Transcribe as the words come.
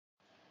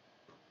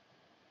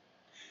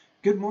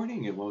Good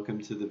morning and welcome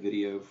to the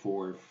video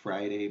for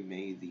Friday,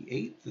 May the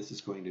 8th. This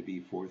is going to be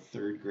for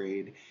third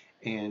grade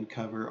and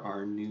cover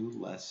our new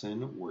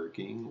lesson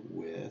working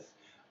with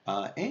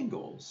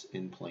angles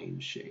in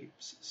plane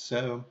shapes.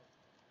 So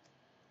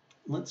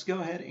let's go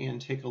ahead and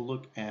take a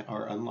look at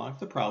our unlock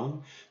the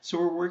problem. So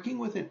we're working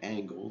with an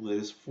angle that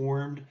is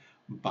formed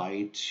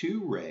by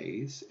two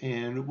rays,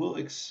 and we'll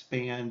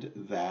expand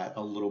that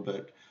a little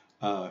bit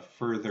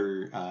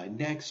further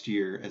next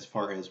year as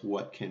far as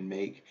what can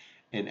make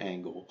an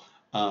angle.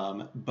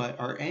 But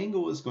our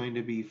angle is going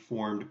to be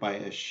formed by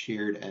a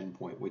shared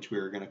endpoint, which we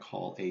are going to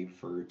call a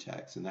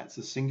vertex, and that's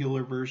a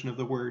singular version of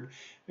the word.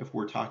 If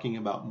we're talking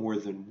about more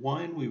than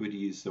one, we would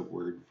use the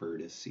word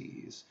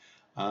vertices.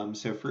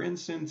 So for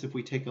instance, if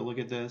we take a look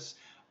at this,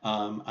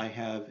 I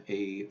have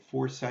a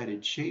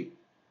four-sided shape.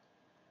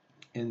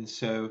 And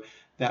so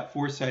that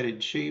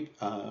four-sided shape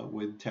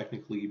would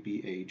technically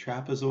be a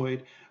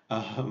trapezoid.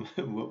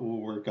 We'll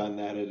work on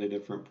that at a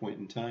different point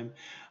in time.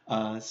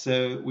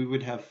 So we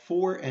would have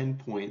four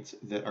endpoints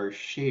that are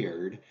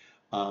shared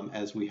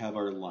as we have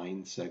our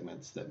line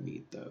segments that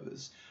meet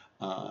those.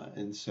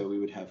 And so we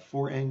would have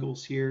four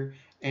angles here,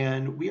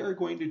 and we are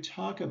going to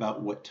talk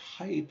about what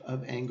type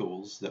of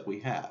angles that we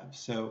have.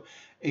 So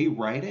a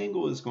right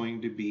angle is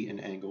going to be an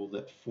angle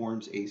that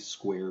forms a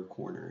square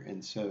corner.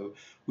 And so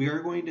we are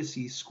going to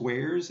see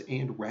squares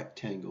and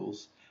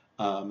rectangles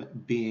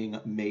being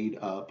made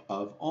up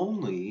of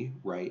only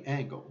right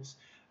angles.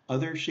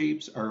 Other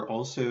shapes are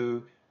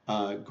also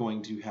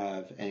going to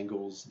have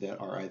angles that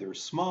are either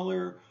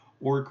smaller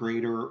or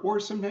greater, or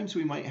sometimes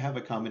we might have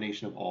a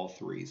combination of all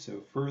three.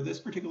 So for this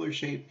particular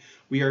shape,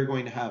 we are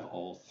going to have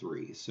all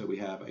three. So we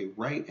have a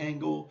right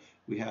angle,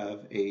 we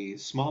have a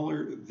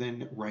smaller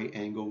than right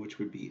angle, which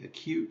would be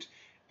acute,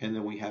 and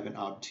then we have an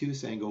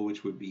obtuse angle,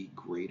 which would be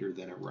greater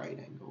than a right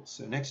angle.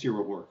 So next year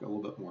we'll work a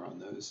little bit more on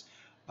those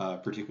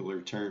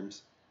particular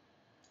terms.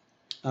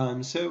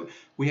 So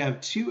we have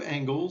two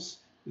angles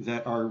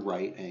that are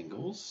right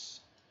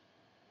angles,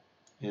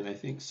 and I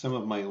think some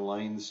of my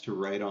lines to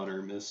write on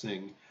are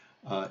missing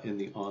in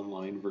the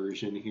online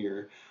version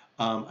here.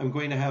 I'm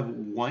going to have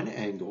one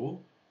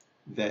angle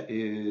that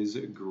is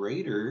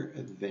greater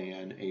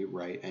than a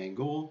right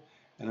angle,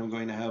 and I'm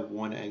going to have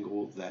one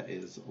angle that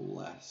is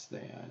less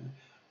than.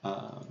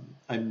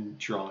 I'm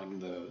drawing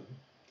the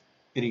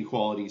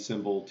inequality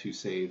symbol to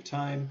save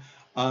time.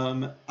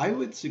 I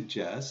would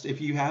suggest,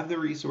 if you have the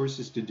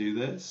resources to do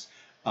this,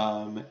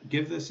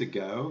 give this a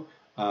go.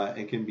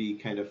 It can be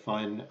kind of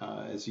fun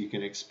as you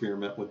can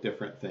experiment with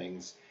different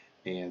things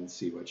and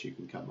see what you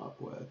can come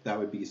up with. That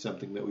would be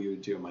something that we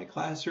would do in my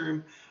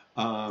classroom.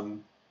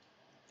 I'm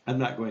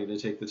not going to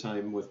take the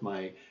time with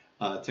my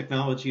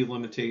technology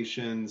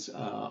limitations.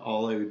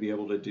 All I would be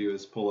able to do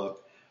is pull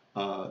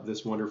up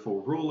this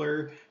wonderful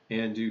ruler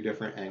and do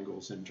different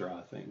angles and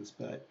draw things.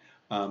 But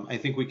I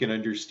think we can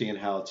understand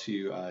how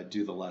to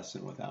do the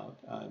lesson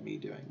without me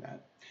doing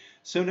that.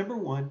 So number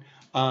one,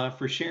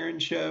 for share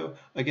and show,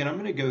 again, I'm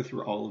going to go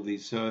through all of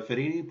these. So if at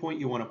any point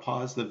you want to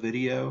pause the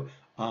video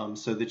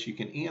so that you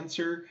can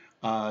answer,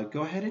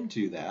 go ahead and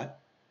do that.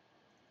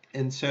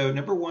 And so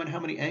number one, how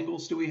many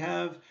angles do we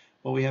have?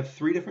 Well, we have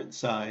three different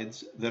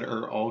sides that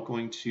are all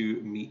going to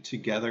meet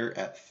together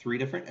at three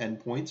different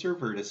endpoints or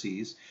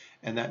vertices,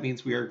 and that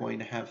means we are going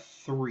to have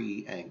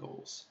three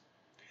angles.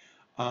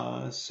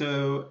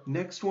 So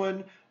next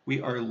one,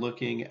 we are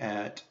looking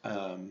at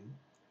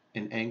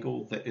an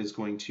angle that is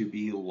going to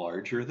be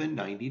larger than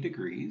 90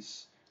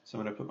 degrees. So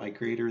I'm going to put my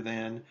greater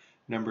than.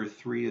 Number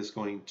three is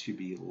going to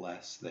be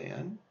less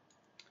than.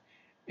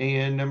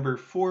 And number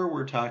four,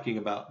 we're talking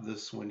about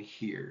this one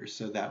here.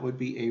 So that would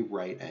be a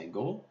right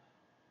angle.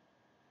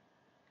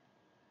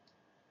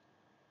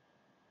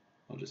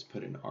 I'll just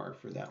put an R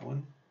for that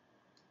one.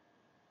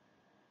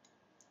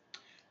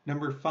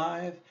 Number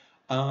five,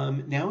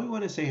 now we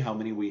want to say how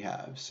many we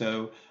have.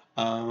 So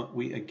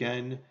we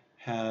again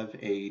have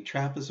a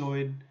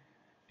trapezoid,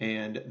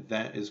 and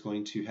that is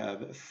going to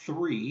have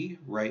three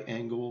right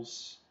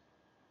angles.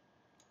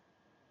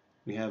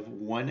 We have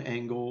one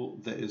angle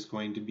that is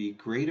going to be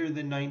greater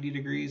than 90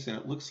 degrees, and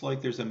it looks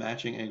like there's a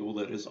matching angle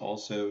that is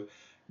also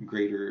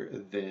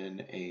greater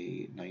than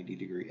a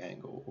 90-degree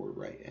angle or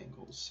right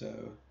angle.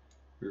 So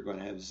we're going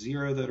to have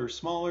 0 that are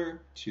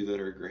smaller, 2 that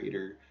are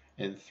greater,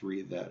 and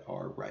 3 that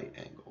are right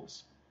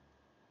angles.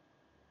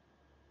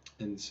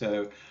 And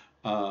so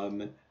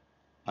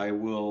I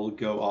will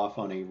go off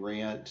on a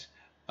rant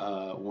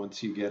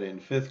once you get in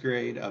 5th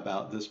grade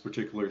about this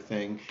particular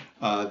thing.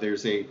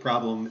 There's a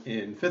problem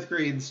in 5th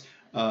grade's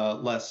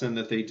lesson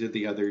that they did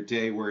the other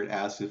day where it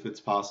asks if it's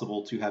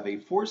possible to have a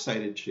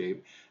four-sided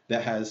shape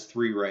that has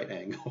 3 right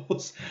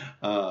angles.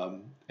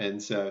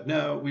 And so,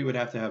 no, we would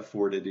have to have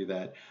 4 to do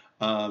that.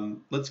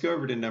 Let's go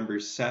over to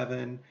number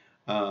 7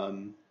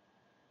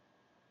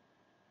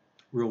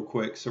 real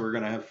quick. So we're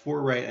going to have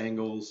 4 right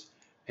angles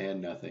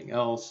and nothing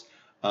else.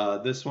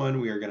 This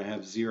one, we are going to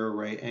have 0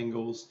 right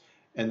angles.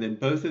 And then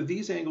both of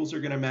these angles are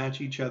going to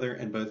match each other,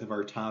 and both of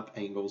our top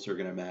angles are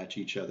going to match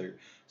each other.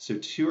 So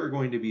 2 are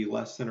going to be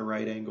less than a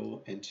right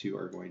angle, and 2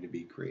 are going to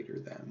be greater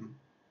than.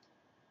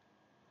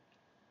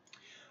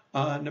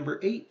 Number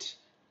 8,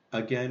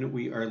 again,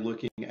 we are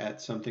looking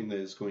at something that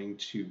is going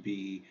to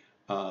be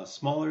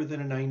smaller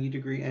than a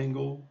 90-degree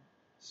angle,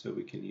 so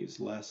we can use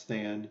less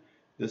than.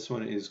 This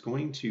one is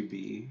going to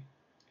be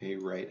a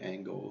right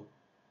angle,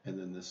 and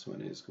then this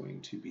one is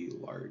going to be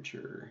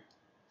larger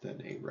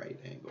than a right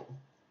angle.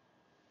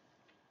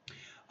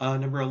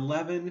 Number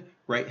 11,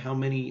 write how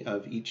many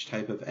of each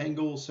type of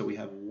angle. So we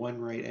have one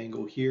right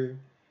angle here,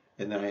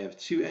 and then I have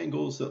two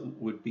angles that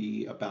would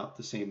be about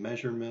the same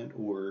measurement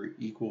or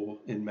equal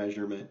in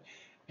measurement,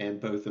 and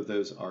both of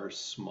those are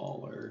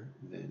smaller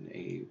than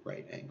a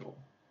right angle.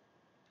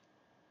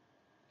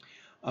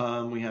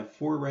 We have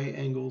 4 right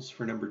angles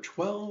for number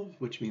 12,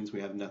 which means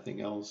we have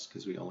nothing else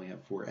because we only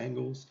have 4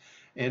 angles.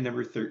 And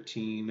number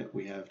 13,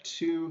 we have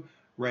 2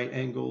 right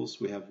angles.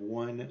 We have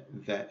one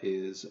that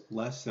is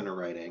less than a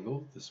right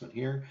angle, this one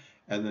here,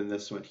 and then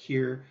this one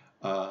here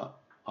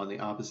on the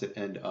opposite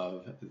end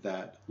of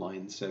that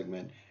line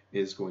segment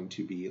is going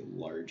to be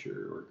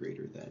larger or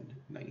greater than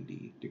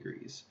 90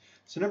 degrees.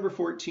 So number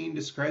 14,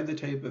 describe the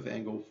type of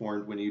angle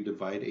formed when you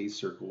divide a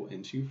circle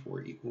into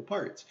 4 equal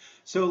parts.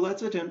 So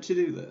let's attempt to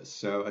do this.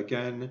 So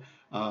again,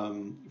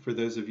 for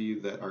those of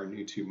you that are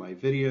new to my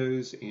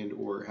videos and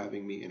or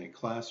having me in a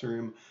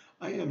classroom,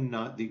 I am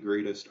not the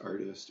greatest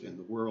artist in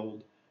the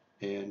world,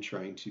 and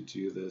trying to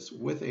do this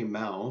with a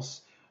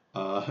mouse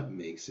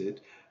makes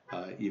it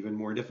even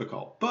more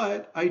difficult.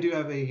 But I do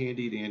have a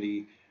handy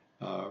dandy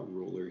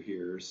ruler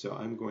here, so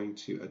I'm going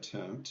to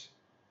attempt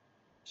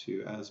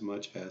to, as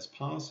much as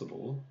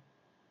possible,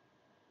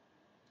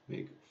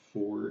 make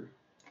 4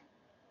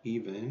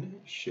 even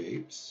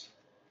shapes,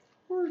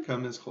 or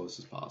come as close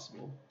as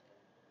possible.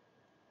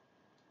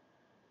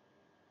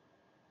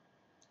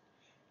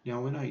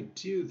 Now when I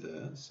do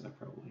this, I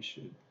probably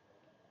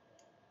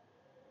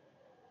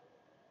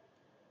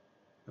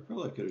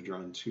could have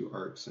drawn 2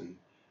 arcs and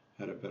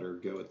had a better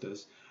go at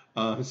this.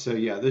 So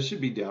yeah, this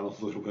should be down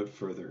a little bit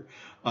further.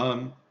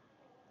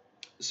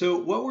 So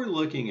what we're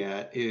looking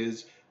at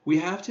is we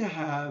have to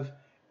have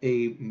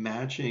a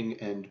matching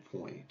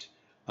endpoint.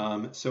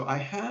 So I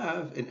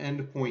have an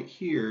endpoint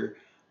here,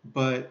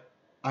 but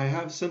I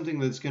have something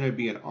that's going to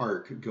be an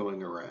arc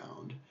going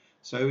around.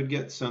 So I would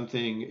get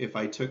something, if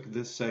I took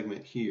this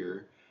segment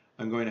here,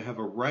 I'm going to have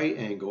a right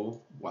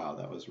angle. Wow,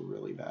 that was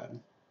really bad.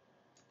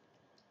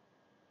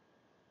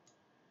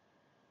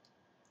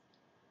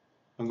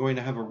 I'm going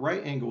to have a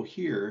right angle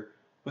here,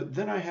 but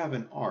then I have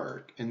an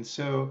arc. And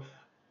so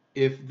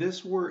if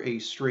this were a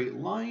straight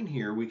line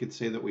here, we could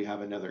say that we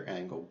have another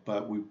angle,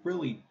 but we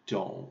really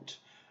don't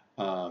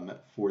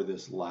for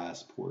this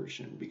last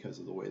portion because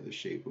of the way the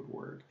shape would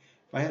work.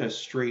 If I had a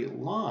straight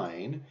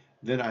line,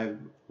 then I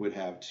would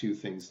have 2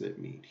 things that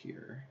meet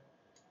here.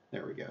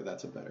 There we go,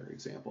 that's a better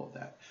example of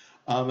that.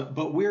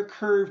 But we're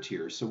curved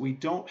here, so we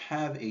don't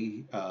have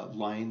a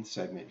line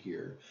segment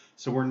here.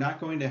 So we're not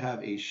going to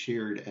have a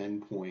shared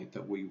endpoint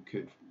that we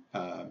could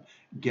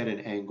get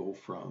an angle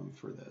from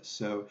for this.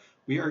 So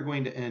we are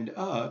going to end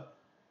up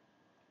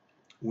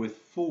with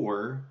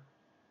 4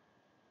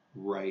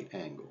 right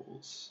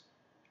angles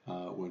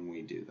when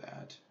we do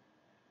that.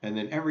 And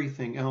then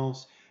everything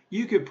else,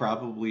 you could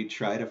probably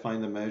try to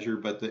find the measure,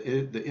 but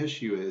the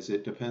issue is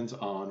it depends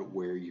on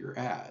where you're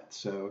at.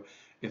 So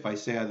if I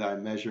say that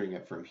I'm measuring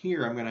it from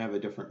here, I'm going to have a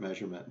different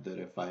measurement than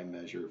if I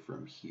measure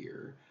from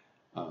here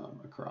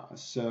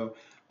across. So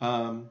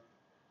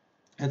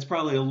it's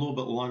probably a little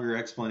bit longer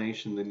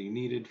explanation than you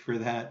needed for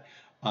that.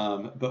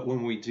 But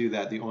when we do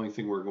that, the only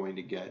thing we're going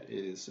to get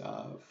is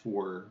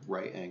 4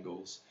 right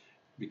angles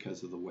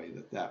because of the way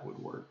that that would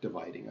work,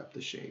 dividing up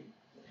the shape.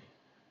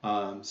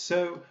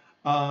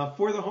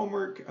 For the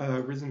homework,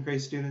 Risen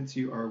Grace students,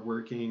 you are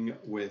working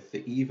with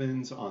the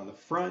evens on the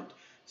front.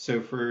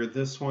 So for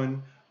this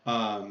one,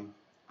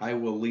 I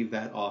will leave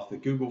that off the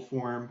Google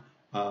form,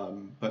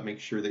 but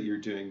make sure that you're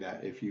doing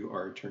that if you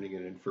are turning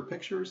it in for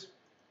pictures.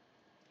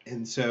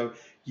 And so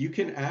you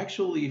can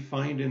actually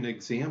find an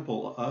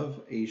example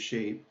of a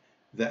shape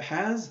that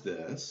has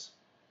this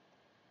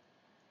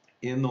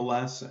in the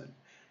lesson.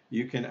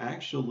 You can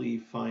actually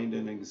find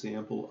an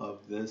example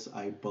of this,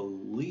 I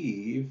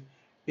believe,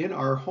 in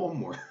our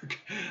homework.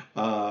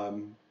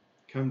 Come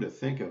to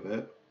think of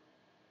it,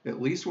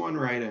 at least one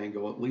right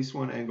angle, at least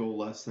one angle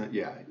less than,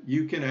 yeah,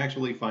 you can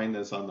actually find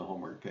this on the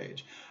homework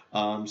page.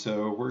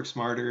 So work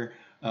smarter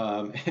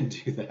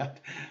and do that.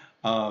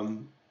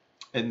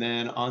 And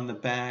then on the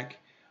back,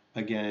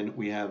 again,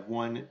 we have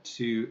 1,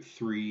 2,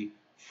 3,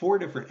 4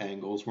 different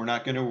angles. We're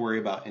not going to worry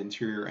about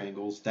interior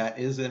angles. That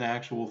is an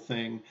actual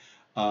thing,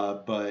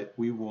 but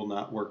we will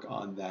not work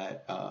on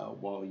that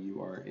while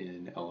you are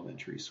in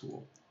elementary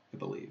school, I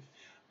believe.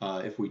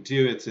 If we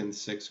do, it's in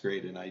 6th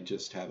grade, and I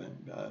just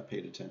haven't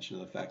paid attention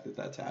to the fact that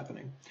that's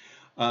happening.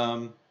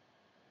 And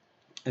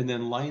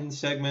then line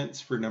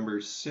segments for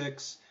number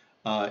 6.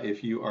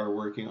 If you are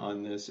working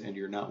on this and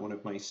you're not one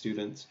of my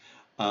students,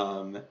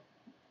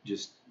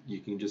 you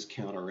can just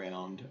count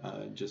around,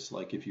 just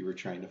like if you were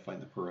trying to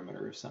find the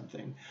perimeter of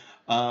something.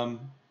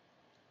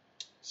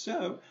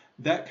 So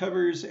that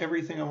covers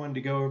everything I wanted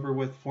to go over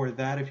with for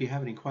that. If you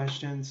have any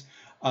questions,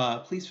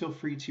 please feel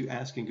free to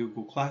ask in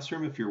Google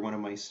Classroom if you're one of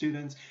my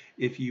students.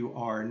 If you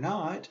are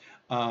not,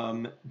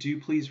 do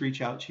please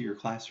reach out to your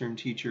classroom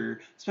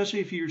teacher, especially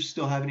if you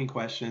still have any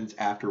questions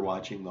after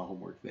watching the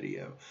homework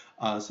video.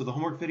 So the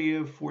homework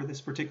video for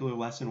this particular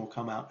lesson will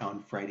come out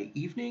on Friday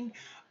evening,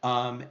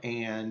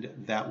 and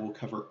that will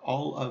cover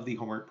all of the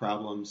homework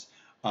problems,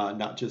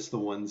 not just the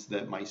ones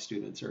that my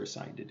students are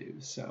assigned to do.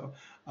 So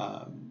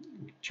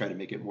try to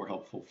make it more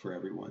helpful for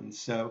everyone.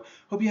 So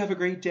hope you have a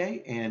great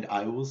day, and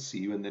I will see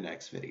you in the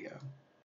next video.